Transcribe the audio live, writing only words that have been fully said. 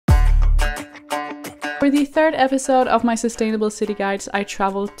For the third episode of my Sustainable City Guides, I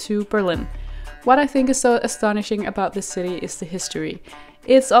traveled to Berlin. What I think is so astonishing about this city is the history.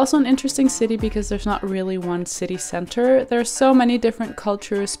 It's also an interesting city because there's not really one city center. There are so many different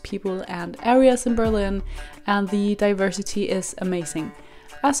cultures, people and areas in Berlin, and the diversity is amazing.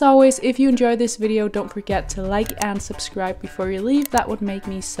 As always, if you enjoyed this video, don't forget to like and subscribe before you leave. That would make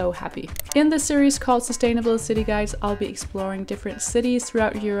me so happy. In this series called Sustainable City Guides, I'll be exploring different cities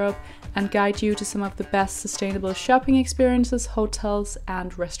throughout Europe and guide you to some of the best sustainable shopping experiences, hotels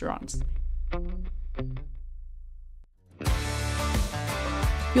and restaurants.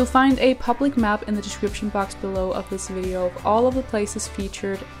 You'll find a public map in the description box below of this video of all of the places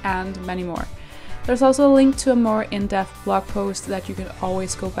featured and many more. There's also a link to a more in-depth blog post that you can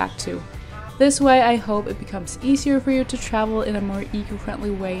always go back to. This way I hope it becomes easier for you to travel in a more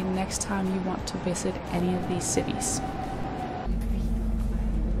eco-friendly way next time you want to visit any of these cities.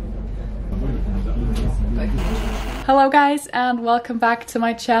 Hello guys and welcome back to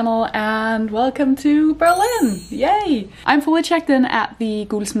my channel and welcome to Berlin! Yay! I'm fully checked in at the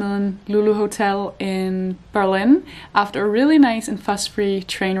Guldsmeden Lulu Hotel in Berlin after a really nice and fuss-free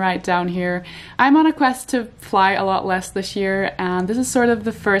train ride down here. I'm on a quest to fly a lot less this year and this is sort of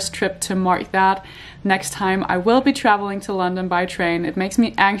the first trip to mark that. Next time I will be traveling to London by train. It makes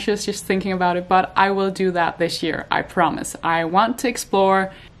me anxious just thinking about it, but I will do that this year, I promise. I want to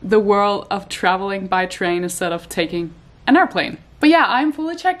explore the world of traveling by train instead of taking an airplane. But yeah, I'm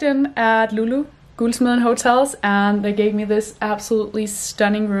fully checked in at Lulu Guldsmeden Hotels and they gave me this absolutely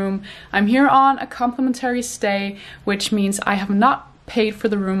stunning room. I'm here on a complimentary stay, which means I have not paid for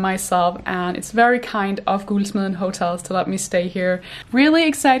the room myself, and it's very kind of Guldsmeden Hotels to let me stay here. Really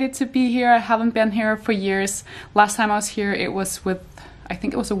excited to be here. I haven't been here for years. Last time I was here it was with, I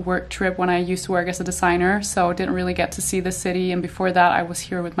think it was a work trip when I used to work as a designer, so I didn't really get to see the city, and before that I was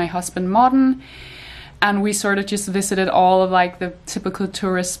here with my husband Modern. And we sort of just visited all of like the typical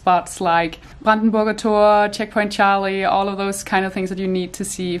tourist spots like Brandenburger Tor, Checkpoint Charlie, all of those kind of things that you need to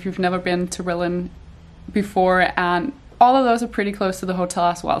see if you've never been to Berlin before, and all of those are pretty close to the hotel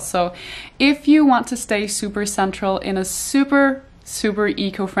as well. So if you want to stay super central in a super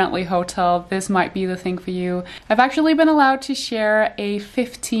eco-friendly hotel, this might be the thing for you. I've actually been allowed to share a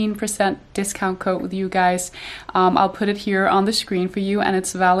 15% discount code with you guys. I'll put it here on the screen for you and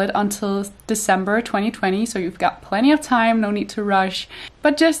it's valid until December 2020, so you've got plenty of time, no need to rush.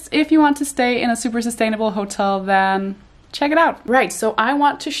 But just if you want to stay in a super sustainable hotel, then check it out. Right, so I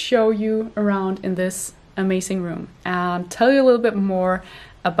want to show you around in this amazing room and tell you a little bit more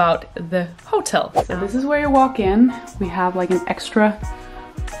about the hotel. So this is where you walk in. We have like an extra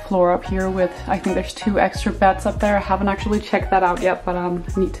floor up here with, I think there's 2 extra beds up there. I haven't actually checked that out yet, but I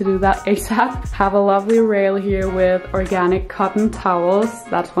need to do that ASAP. Have a lovely rail here with organic cotton towels.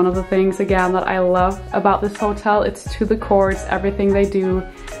 That's one of the things again that I love about this hotel. It's to the core, it's everything they do.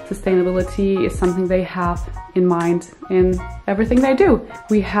 Sustainability is something they have in mind in everything they do.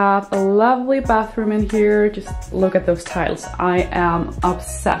 We have a lovely bathroom in here. Just look at those tiles. I am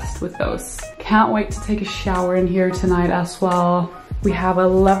obsessed with those. Can't wait to take a shower in here tonight as well. We have a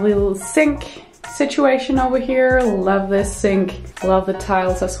lovely little sink situation over here. Love this sink. Love the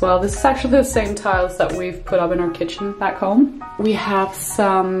tiles as well. This is actually the same tiles that we've put up in our kitchen back home. We have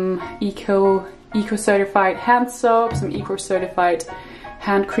some eco-certified hand soap, some eco-certified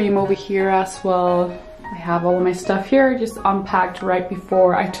hand cream over here as well. I have all of my stuff here just unpacked right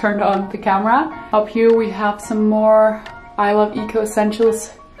before I turned on the camera. Up here we have some more I Love Eco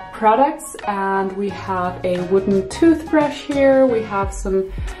Essentials products, and we have a wooden toothbrush here. We have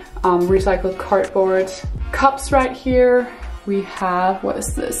some recycled cardboard cups right here. We have, what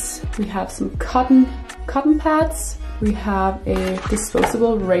is this? We have some cotton pads. We have a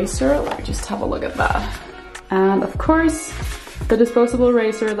disposable razor. Let me just have a look at that. And of course, the disposable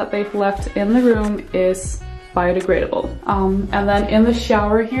razor that they've left in the room is biodegradable. And then in the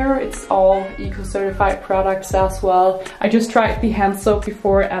shower here, it's all eco-certified products as well. I just tried the hand soap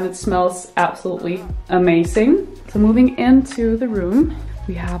before and it smells absolutely amazing. So moving into the room,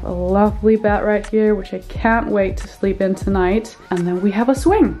 we have a lovely bed right here, which I can't wait to sleep in tonight. And then we have a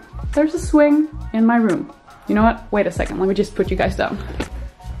swing. There's a swing in my room. You know what? Wait a second, let me just put you guys down.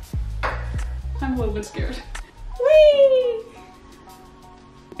 I'm a little bit scared. Whee!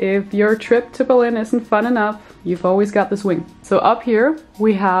 If your trip to Berlin isn't fun enough, you've always got the swing. So up here,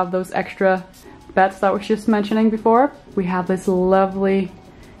 we have those extra beds that I was just mentioning before. We have this lovely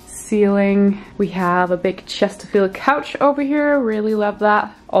ceiling. We have a big Chesterfield couch over here. Really love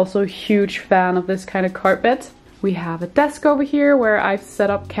that. Also a huge fan of this kind of carpet. We have a desk over here where I've set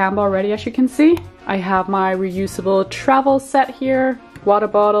up camp already, as you can see. I have my reusable travel set here. Water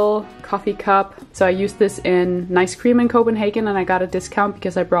bottle, coffee cup. So I used this in Nice Cream in Copenhagen and I got a discount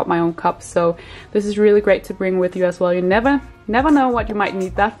because I brought my own cup. So this is really great to bring with you as well. You never know what you might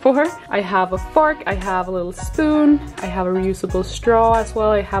need that for. I have a fork, I have a little spoon, I have a reusable straw as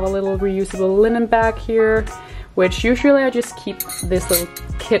well. I have a little reusable linen bag here, which usually I just keep this little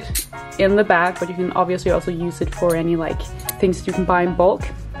kit in the bag, but you can obviously also use it for any like things you can buy in bulk.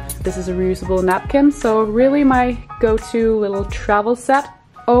 This is a reusable napkin, so really my go-to little travel set.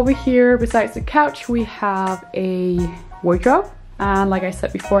 Over here, besides the couch, we have a wardrobe. And like I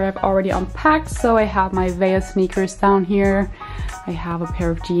said before, I've already unpacked, so I have my Vea sneakers down here. I have a pair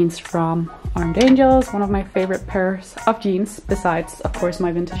of jeans from Armed Angels, one of my favorite pairs of jeans, besides, of course,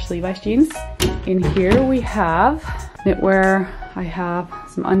 my vintage Levi's jeans. In here we have knitwear. I have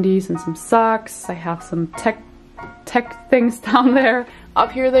some undies and some socks. I have some tech things down there. Up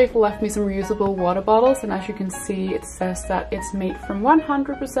here they've left me some reusable water bottles, and as you can see it says that it's made from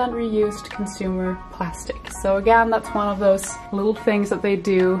 100% reused consumer plastic. So again, that's one of those little things that they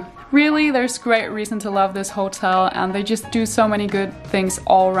do. Really, there's great reason to love this hotel, and they just do so many good things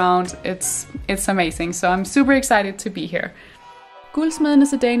all around. It's amazing, so I'm super excited to be here. Guldsmeden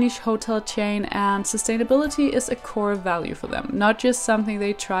is a Danish hotel chain, and sustainability is a core value for them, not just something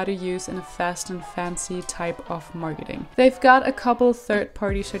they try to use in a fast and fancy type of marketing. They've got a couple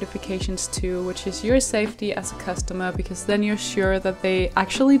third-party certifications too, which is your safety as a customer, because then you're sure that they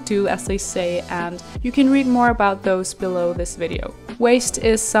actually do as they say, and you can read more about those below this video. Waste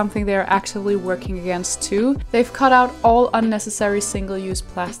is something they're actively working against too. They've cut out all unnecessary single-use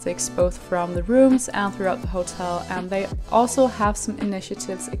plastics both from the rooms and throughout the hotel, and they also have some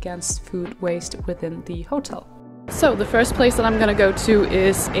initiatives against food waste within the hotel. So the first place that I'm gonna go to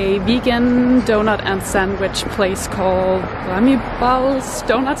is a vegan donut and sandwich place called Balls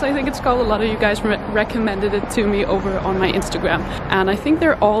Donuts, I think it's called. A lot of you guys recommended it to me over on my Instagram, and I think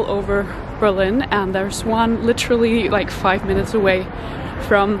they're all over Berlin, and there's one literally like 5 minutes away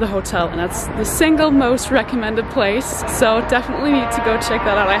from the hotel, and that's the single most recommended place, so definitely need to go check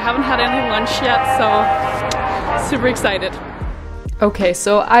that out. I haven't had any lunch yet, so super excited. Okay,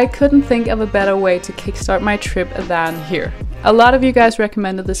 so I couldn't think of a better way to kickstart my trip than here. A lot of you guys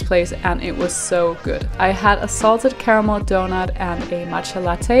recommended this place and it was so good. I had a salted caramel donut and a matcha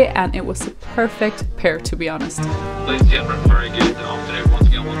latte, and it was the perfect pair, to be honest. Ladies and gentlemen, very good. Today, once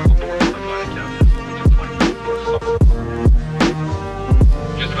again, welcome aboard the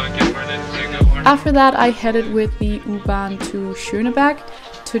After that, I headed with the U-Bahn to Schöneberg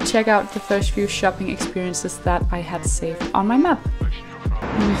to check out the first few shopping experiences that I had saved on my map.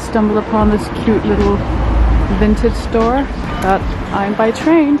 We stumbled upon this cute little vintage store, but I'm by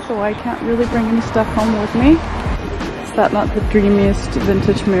train, so I can't really bring any stuff home with me. Is that not the dreamiest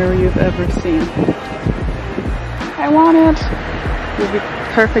vintage mirror you've ever seen? I want it! It would be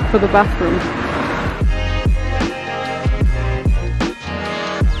perfect for the bathroom.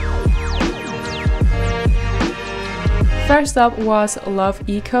 First up was Love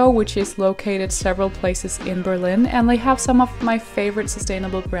Eco, which is located several places in Berlin, and they have some of my favorite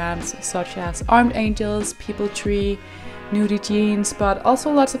sustainable brands such as Armed Angels, People Tree, Nudie Jeans, but also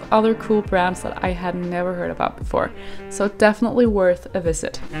lots of other cool brands that I had never heard about before. So definitely worth a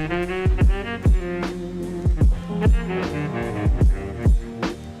visit.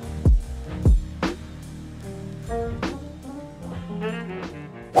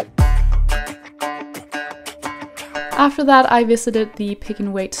 After that, I visited the Pick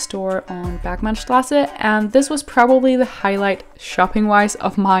and Wait store on Bergmannstraße, and this was probably the highlight shopping-wise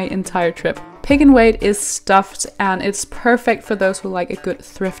of my entire trip. Pick and Wait is stuffed, and it's perfect for those who like a good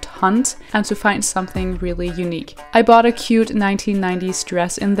thrift hunt and to find something really unique. I bought a cute 1990s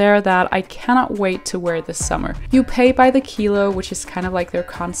dress in there that I cannot wait to wear this summer. You pay by the kilo, which is kind of like their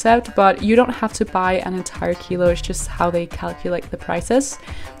concept, but you don't have to buy an entire kilo, it's just how they calculate the prices.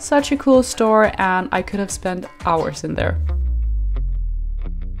 Such a cool store, and I could have spent hours in there.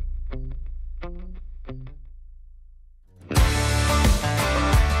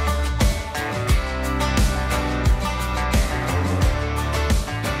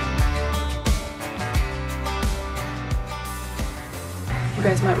 You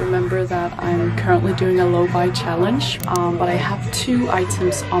guys might remember that I'm currently doing a low buy challenge, but I have 2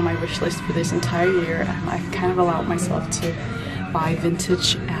 items on my wish list for this entire year, and I've kind of allowed myself to buy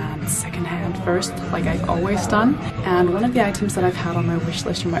vintage and secondhand first, like I've always done. And one of the items that I've had on my wish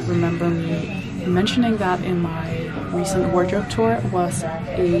list, you might remember me mentioning that in my recent wardrobe tour, was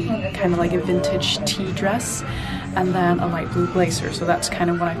a kind of like a vintage tea dress and then a light blue blazer. So that's kind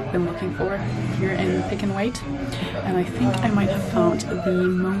of what I've been looking for here in Pick and Wait. And I think I might have found the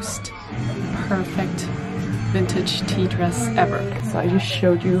most perfect vintage tea dress ever. So I just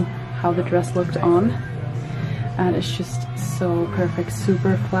showed you how the dress looked on. And it's just so perfect,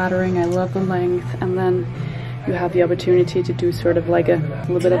 super flattering. I love the length. And then you have the opportunity to do sort of like a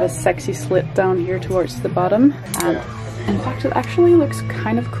little bit of a sexy slit down here towards the bottom. And in fact, it actually looks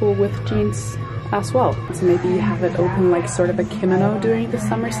kind of cool with jeans as well. So maybe you have it open like sort of a kimono during the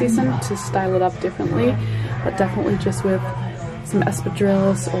summer season to style it up differently, but definitely just with some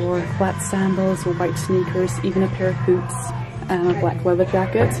espadrilles or flat sandals or white sneakers, even a pair of boots and a black leather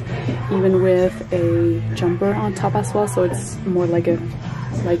jacket, even with a jumper on top as well, so it's more like a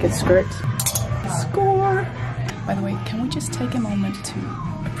skirt. Score! By the way, can we just take a moment to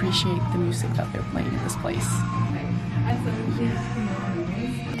appreciate the music that they're playing in this place?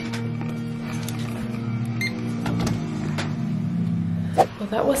 Well,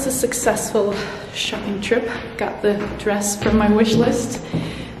 that was a successful shopping trip. Got the dress from my wish list,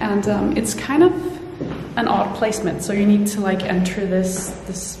 and it's kind of an odd placement. So you need to like enter this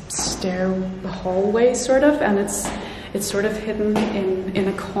stair hallway sort of, and it's sort of hidden in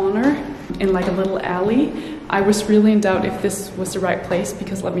a corner in like a little alley. I was really in doubt if this was the right place,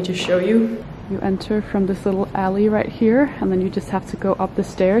 because let me just show you. You enter from this little alley right here, and then you just have to go up the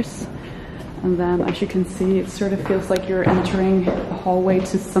stairs. And then, as you can see, it sort of feels like you're entering a hallway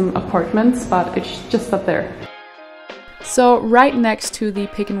to some apartments, but it's just up there. So right next to the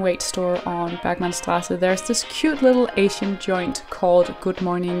pick and wait store on Bergmanstrasse, there's this cute little Asian joint called Good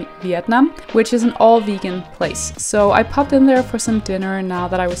Morning Vietnam, which is an all-vegan place. So I popped in there for some dinner now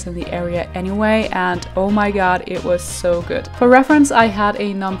that I was in the area anyway, and oh my god, it was so good. For reference, I had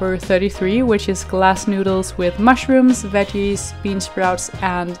a number 33, which is glass noodles with mushrooms, veggies, bean sprouts,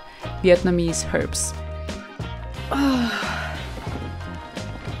 and Vietnamese herbs.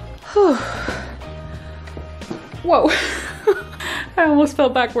 Whoa, I almost fell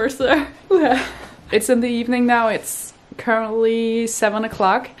backwards there. It's in the evening now, it's currently 7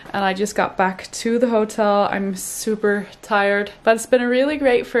 o'clock, and I just got back to the hotel. I'm super tired, but it's been a really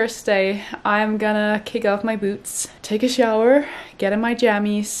great first day. I'm gonna kick off my boots, take a shower, get in my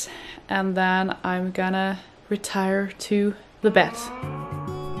jammies, and then I'm gonna retire to the bed.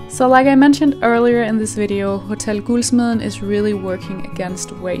 So like I mentioned earlier in this video, Hotel Guldsmeden is really working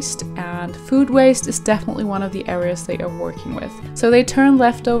against waste, and food waste is definitely one of the areas they are working with. So they turn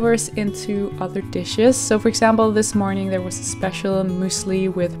leftovers into other dishes. So for example, this morning there was a special muesli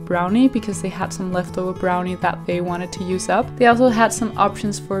with brownie because they had some leftover brownie that they wanted to use up. They also had some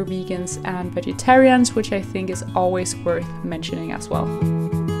options for vegans and vegetarians, which I think is always worth mentioning as well.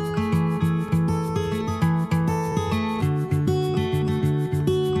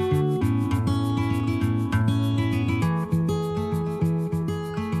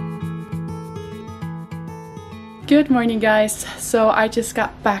 Good morning, guys. So I just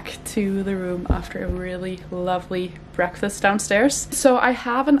got back to the room after a really lovely breakfast downstairs. So I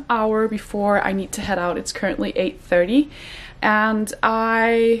have an hour before I need to head out. It's currently 8:30, and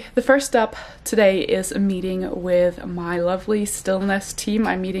the first step today is a meeting with my lovely Stillness team.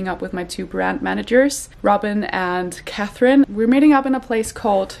 I'm meeting up with my two brand managers, Robin and Catherine. We're meeting up in a place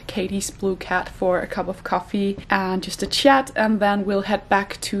called Katie's Blue Cat for a cup of coffee and just a chat, and then we'll head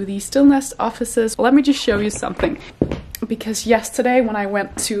back to the Stillness offices. Let me just show you something, because yesterday when I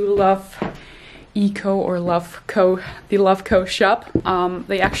went to Love Eco or Love Co, the Love Co shop,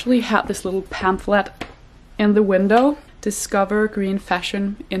 they actually had this little pamphlet in the window, Discover Green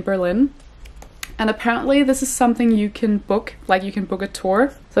Fashion in Berlin. And apparently this is something you can book, like you can book a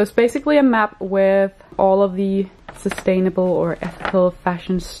tour. So it's basically a map with all of the sustainable or ethical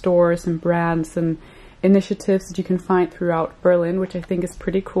fashion stores and brands and initiatives that you can find throughout Berlin, which I think is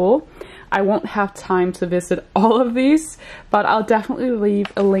pretty cool. I won't have time to visit all of these, but I'll definitely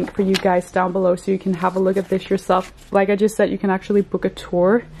leave a link for you guys down below so you can have a look at this yourself. Like I just said, you can actually book a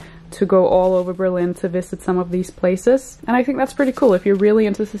tour to go all over Berlin to visit some of these places. And I think that's pretty cool if you're really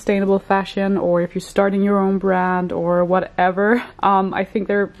into sustainable fashion, or if you're starting your own brand or whatever. I think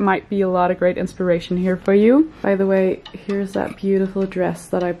there might be a lot of great inspiration here for you. By the way, here's that beautiful dress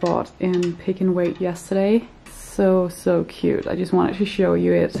that I bought in Pick and Wait yesterday. So cute. I just wanted to show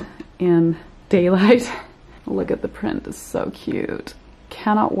you it in daylight. Look at the print, it's so cute.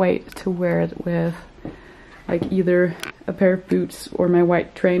 Cannot wait to wear it with like either a pair of boots or my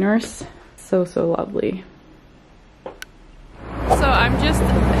white trainers. So lovely. So I'm just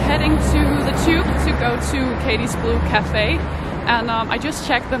heading to the tube to go to Katie's Blue Cafe, and I just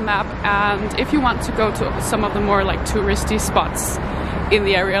checked the map, and if you want to go to some of the more like touristy spots in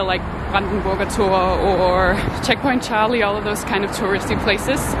the area, like Brandenburger Tor or Checkpoint Charlie, all of those kind of touristy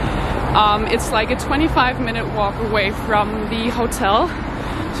places, it's like a 25-minute walk away from the hotel.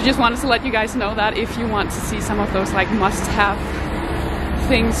 So just wanted to let you guys know that if you want to see some of those like must-have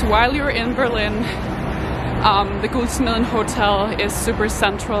things while you're in Berlin. The Guldsmeden Hotel is super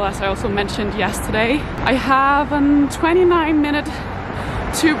central, as I also mentioned yesterday. I have a 29-minute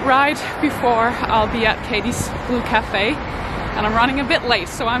tube ride before I'll be at Katie's Blue Cafe, and I'm running a bit late,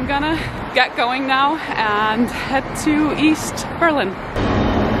 so I'm gonna get going now and head to East Berlin.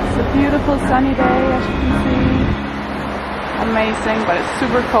 It's a beautiful sunny day, as you can see. Amazing, but it's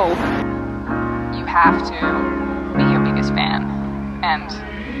super cold. You have to be your biggest fan, and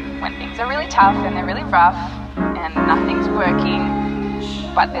when things are really tough and they're really rough and nothing's working,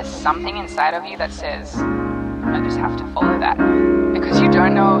 but there's something inside of you that says, I just have to follow that, because you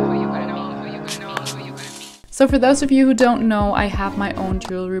don't know who you're going to meet. So for those of you who don't know, I have my own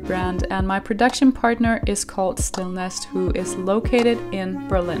jewelry brand, and my production partner is called Stillnest, who is located in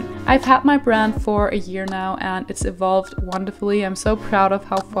Berlin. I've had my brand for a year now, and it's evolved wonderfully. I'm so proud of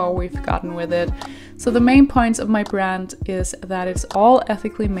how far we've gotten with it. So the main points of my brand is that it's all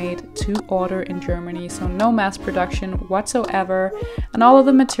ethically made to order in Germany, so no mass production whatsoever, and all of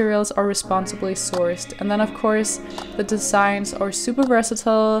the materials are responsibly sourced. And then of course the designs are super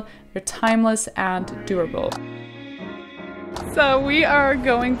versatile, they're timeless and durable. So we are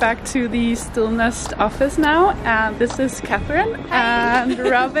going back to the Stillnest office now, and this is Catherine and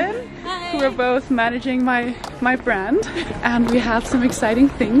Robin, who are both managing my brand, and we have some exciting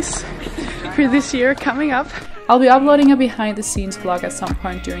things for this year coming up. I'll be uploading a behind the scenes vlog at some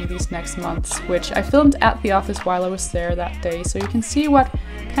point during these next months, which I filmed at the office while I was there that day, so you can see what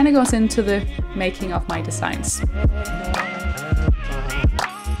kind of goes into the making of my designs.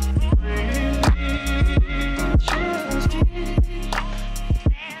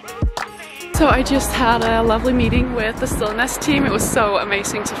 So I just had a lovely meeting with the Stillnest team. It was so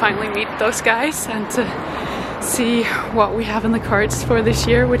amazing to finally meet those guys and to see what we have in the cards for this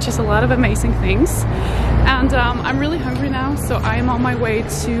year, which is a lot of amazing things. And I'm really hungry now, so I'm on my way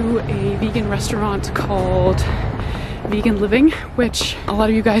to a vegan restaurant called Vegan Living, which a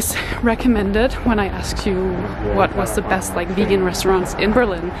lot of you guys recommended when I asked you what was the best like vegan restaurants in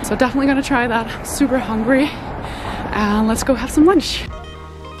Berlin. So definitely gonna try that. I'm super hungry, and let's go have some lunch.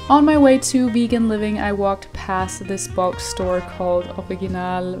 On my way to Vegan Living, I walked past this bulk store called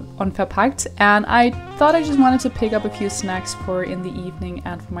Original Unverpackt, and I thought I just wanted to pick up a few snacks for in the evening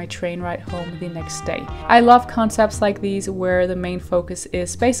and for my train ride home the next day. I love concepts like these where the main focus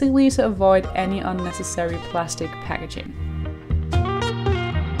is basically to avoid any unnecessary plastic packaging.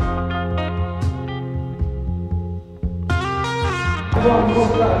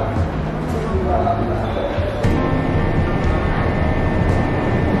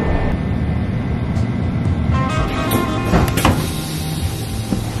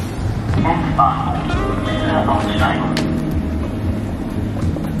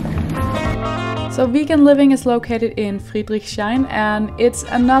 So Vegan Living is located in Friedrichshain, and it's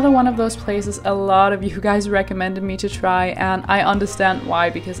another one of those places a lot of you guys recommended me to try, and I understand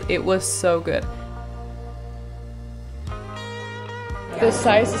why, because it was so good. The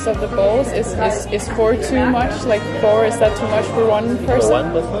sizes of the bowls, is 4 too much? Like 4, is that too much for one person? For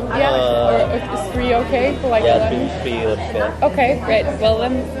one person? Yeah, or is 3 okay for like yeah, one? 3 okay. Okay, great. Well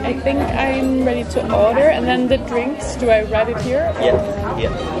then I think I'm ready to order, and then the drinks, do I write it here? Yeah,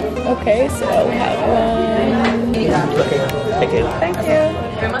 yeah. Okay, so we have one. Okay, thank you. Thank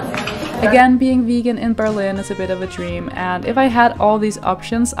you. Again, being vegan in Berlin is a bit of a dream, and if I had all these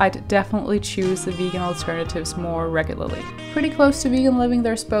options, I'd definitely choose the vegan alternatives more regularly. Pretty close to Vegan Living,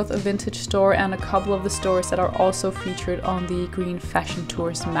 there's both a vintage store and a couple of the stores that are also featured on the Green Fashion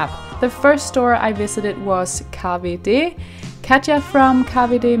Tours map. The first store I visited was KVD. Katja from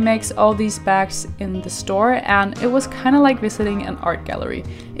KVD makes all these bags in the store, and it was kind of like visiting an art gallery.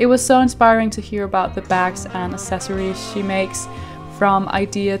 It was so inspiring to hear about the bags and accessories she makes, from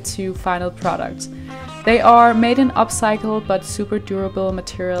idea to final product. They are made in upcycled but super durable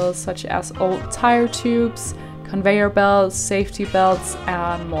materials such as old tire tubes, conveyor belts, safety belts,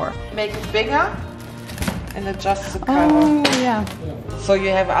 and more. Make it bigger and adjust the cover. Oh yeah. So you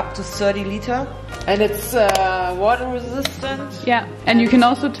have up to 30 liter, and it's water resistant. Yeah, and you can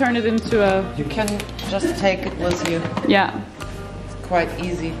also turn it into a... You can just take it with you. Yeah. It's quite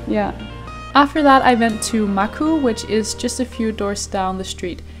easy. Yeah. After that I went to Maku, which is just a few doors down the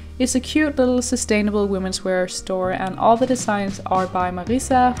street. It's a cute little sustainable women's wear store, and all the designs are by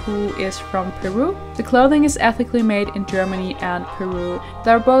Marisa, who is from Peru. The clothing is ethically made in Germany and Peru.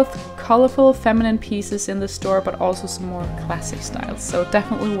 There are both colorful feminine pieces in the store, but also some more classic styles, so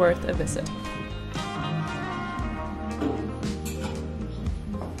definitely worth a visit.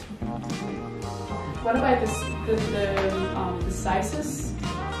 What about the sizes?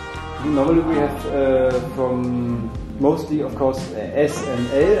 Normally we have from mostly, of course, S and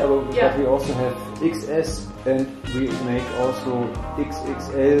L, but we also have XS, and we make also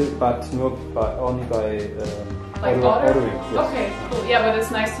XXL, but only by ordering. Yes. Okay, cool. Yeah, but it's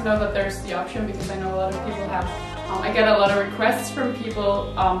nice to know that there's the option, because I know a lot of people have. I get a lot of requests from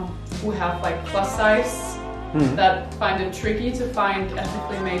people who have like plus size that find it tricky to find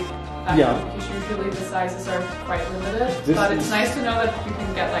ethically made packaging, because usually the sizes are quite limited. But it's nice to know that you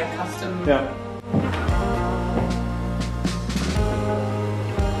can get like custom. Yeah.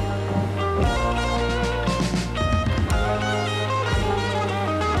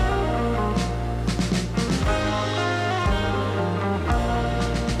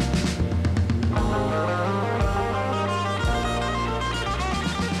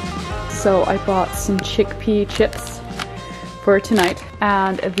 So I bought some chickpea chips for tonight,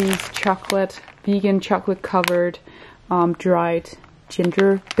 and these vegan chocolate covered dried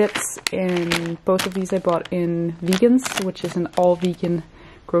ginger bits. In both of these I bought in Vegans, which is an all vegan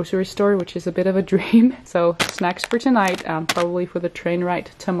grocery store, which is a bit of a dream. So snacks for tonight and probably for the train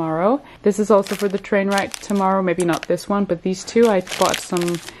ride tomorrow. This is also for the train ride tomorrow, maybe not this one, but these two. I bought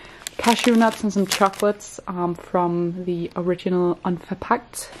some cashew nuts and some chocolates from the original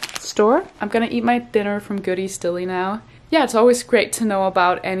Unverpackt store. I'm gonna eat my dinner from Goodies Dilly now. Yeah, it's always great to know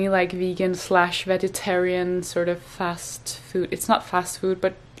about any like vegan / vegetarian sort of fast food. It's not fast food,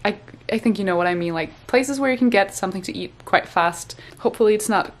 but I think you know what I mean, like places where you can get something to eat quite fast. Hopefully it's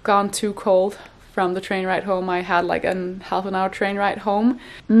not gone too cold from the train ride home. I had like a half an hour train ride home.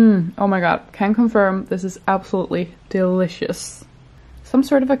 Oh my god, can confirm this is absolutely delicious. Some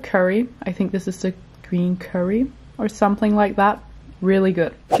sort of a curry. I think this is a green curry or something like that. Really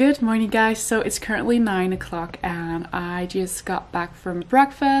good. Good morning, guys. So it's currently 9 o'clock and I just got back from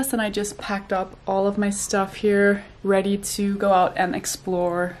breakfast and I just packed up all of my stuff here, ready to go out and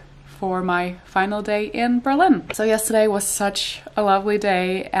explore for my final day in Berlin. So yesterday was such a lovely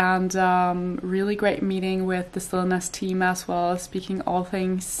day and really great meeting with the Stillness team, as well as speaking all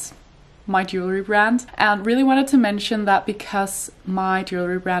things my jewelry brand, and really wanted to mention that because my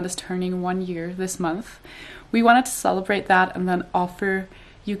jewelry brand is turning 1 year this month, we wanted to celebrate that and then offer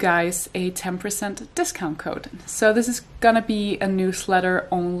you guys a 10% discount code. So this is gonna be a newsletter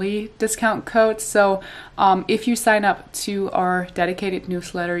only discount code. So if you sign up to our dedicated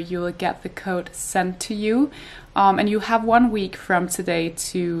newsletter, you'll get the code sent to you. And you have 1 week from today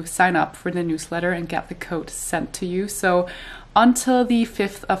to sign up for the newsletter and get the code sent to you. So until the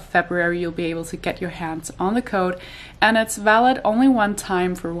 5th of February, you'll be able to get your hands on the code, and it's valid only one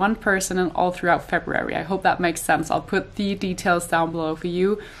time for one person and all throughout February. I hope that makes sense. I'll put the details down below for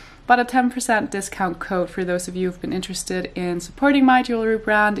you. But a 10% discount code for those of you who've been interested in supporting my jewelry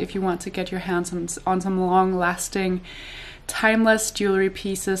brand, if you want to get your hands on some long-lasting, timeless jewelry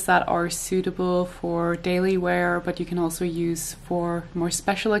pieces that are suitable for daily wear, but you can also use for more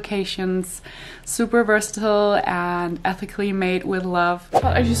special occasions. Super versatile and ethically made with love.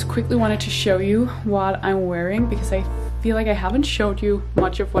 But I just quickly wanted to show you what I'm wearing, because I feel like I haven't showed you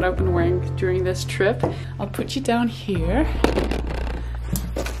much of what I've been wearing during this trip. I'll put you down here.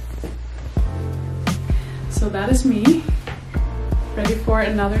 So that is me, ready for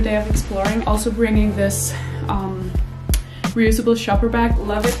another day of exploring. Also bringing this reusable shopper bag.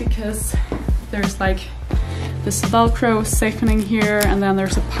 Love it because there's like this Velcro siphoning here, and then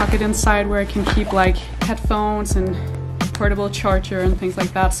there's a pocket inside where I can keep like headphones and portable charger and things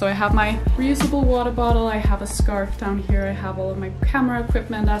like that. So I have my reusable water bottle, I have a scarf down here, I have all of my camera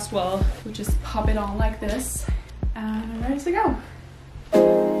equipment as well. We just pop it on like this and I'm ready to go.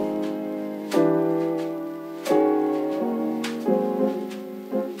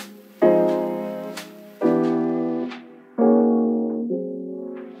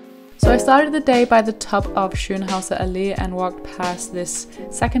 So I started the day by the top of Schönhauser Allee and walked past this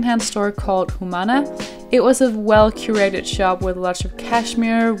secondhand store called Humana. It was a well-curated shop with lots of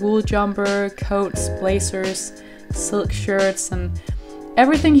cashmere, wool jumper, coats, blazers, silk shirts, and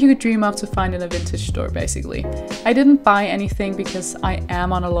everything you could dream of to find in a vintage store, basically. I didn't buy anything because I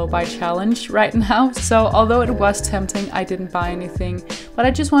am on a low buy challenge right now, so although it was tempting, I didn't buy anything, but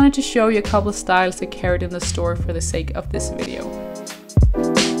I just wanted to show you a couple of styles that carried in the store for the sake of this video.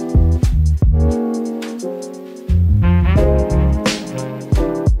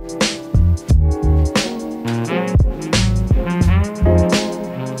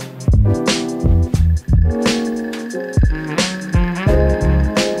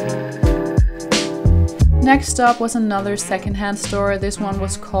 Next up was another secondhand store. This one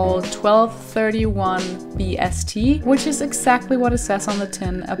was called 1231 BST, which is exactly what it says on the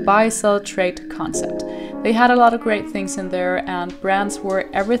tin, a buy, sell, trade concept. They had a lot of great things in there, and brands were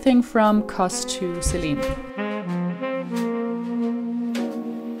everything from COS to Celine.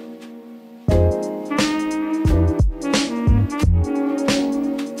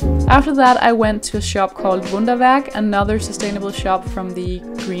 After that, I went to a shop called Wunderwerk, another sustainable shop from the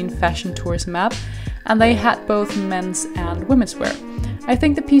Green Fashion Tourism app, and they had both men's and women's wear. I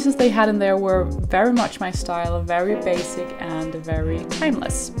think the pieces they had in there were very much my style, very basic and very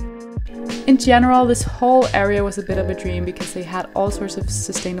timeless. In general, this whole area was a bit of a dream because they had all sorts of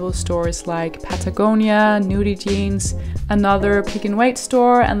sustainable stores like Patagonia, Nudie Jeans, another pick and wait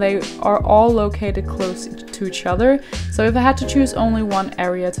store, and they are all located close to each other. So if I had to choose only one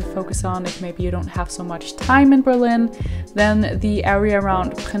area to focus on, if maybe you don't have so much time in Berlin, then the area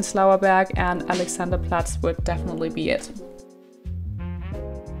around Prenzlauer Berg and Alexanderplatz would definitely be it.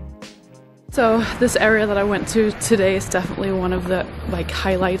 So this area that I went to today is definitely one of the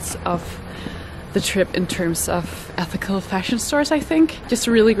highlights of the trip in terms of ethical fashion stores, I think. Just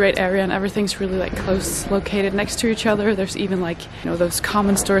a really great area, and everything's really close located next to each other. There's even those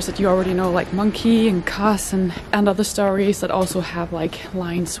common stores that you already know, like Monkey and Cuss and other stores that also have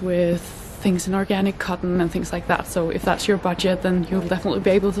lines with things in organic cotton and things like that. So if that's your budget, then you'll definitely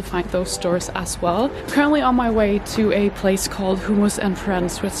be able to find those stores as well. Currently on my way to a place called Hummus and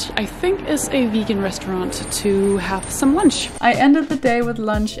Friends, which I think is a vegan restaurant, to have some lunch. I ended the day with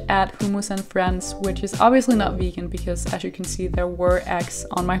lunch at Hummus and Friends, which is obviously not vegan because, as you can see, there were eggs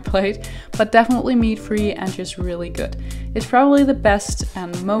on my plate, but definitely meat-free and just really good. It's probably the best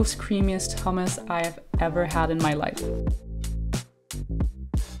and most creamiest hummus I have ever had in my life.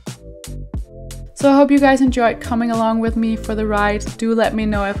 So I hope you guys enjoyed coming along with me for the ride. Do let me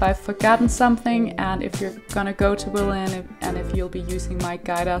know if I've forgotten something and if you're gonna go to Berlin and if you'll be using my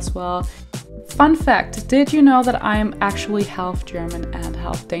guide as well. Fun fact, did you know that I'm actually half German and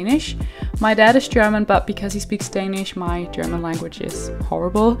half Danish? My dad is German, but because he speaks Danish, my German language is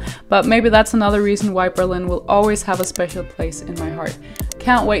horrible. But maybe that's another reason why Berlin will always have a special place in my heart.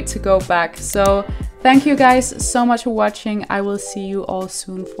 Can't wait to go back. So thank you guys so much for watching. I will see you all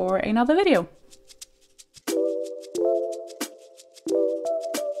soon for another video.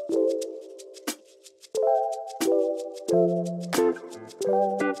 Thank you.